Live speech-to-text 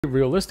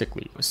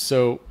realistically.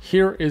 So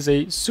here is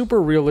a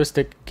super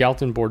realistic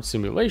Galton board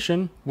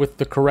simulation with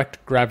the correct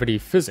gravity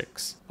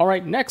physics.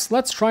 Alright, next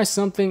let's try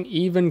something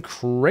even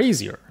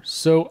crazier.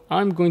 So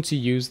I'm going to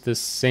use the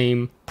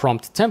same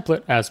prompt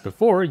template as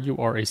before. You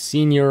are a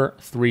senior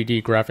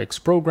 3D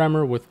graphics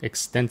programmer with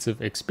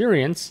extensive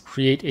experience.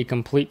 Create a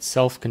complete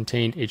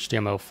self-contained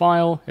HTML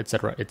file,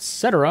 etc,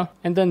 etc.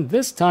 And then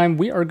this time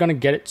we are going to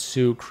get it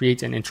to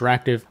create an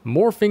interactive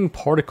morphing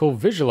particle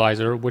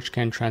visualizer which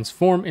can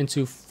transform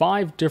into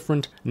 5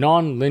 different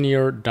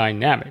non-linear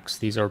dynamics.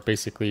 These are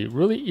basically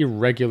really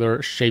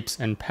irregular shapes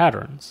and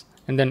patterns.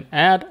 And then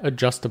add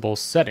adjustable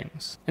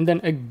settings. And then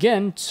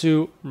again,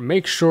 to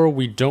make sure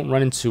we don't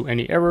run into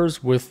any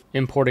errors with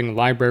importing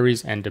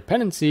libraries and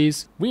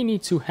dependencies, we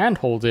need to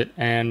handhold it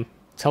and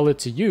tell it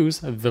to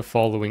use the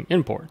following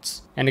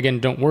imports. And again,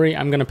 don't worry,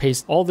 I'm going to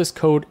paste all this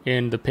code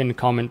in the pinned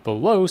comment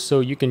below so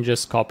you can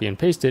just copy and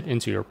paste it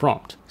into your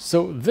prompt.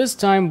 So this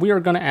time we are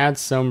going to add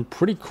some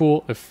pretty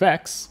cool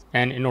effects.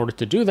 And in order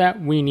to do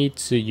that, we need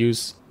to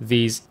use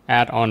these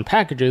add-on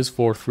packages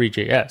for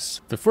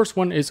Three.js. The first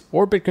one is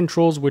orbit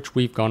controls, which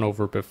we've gone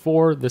over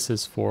before. This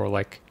is for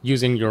like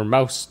using your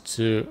mouse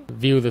to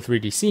view the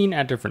 3D scene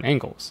at different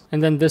angles.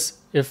 And then this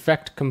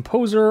effect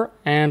composer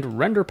and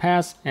render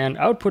pass and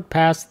output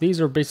pass,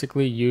 these are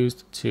basically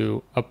used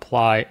to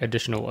apply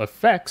additional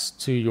effects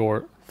to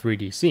your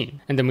 3D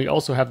scene. And then we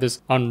also have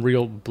this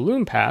Unreal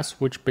Bloom Pass,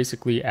 which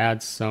basically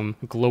adds some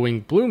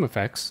glowing bloom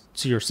effects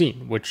to your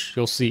scene, which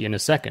you'll see in a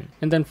second.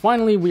 And then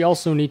finally, we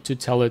also need to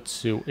tell it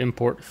to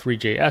import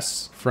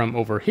Three.js from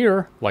over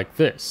here like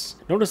this.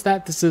 Notice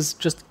that this is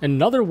just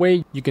another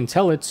way you can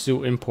tell it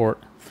to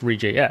import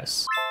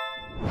Three.js.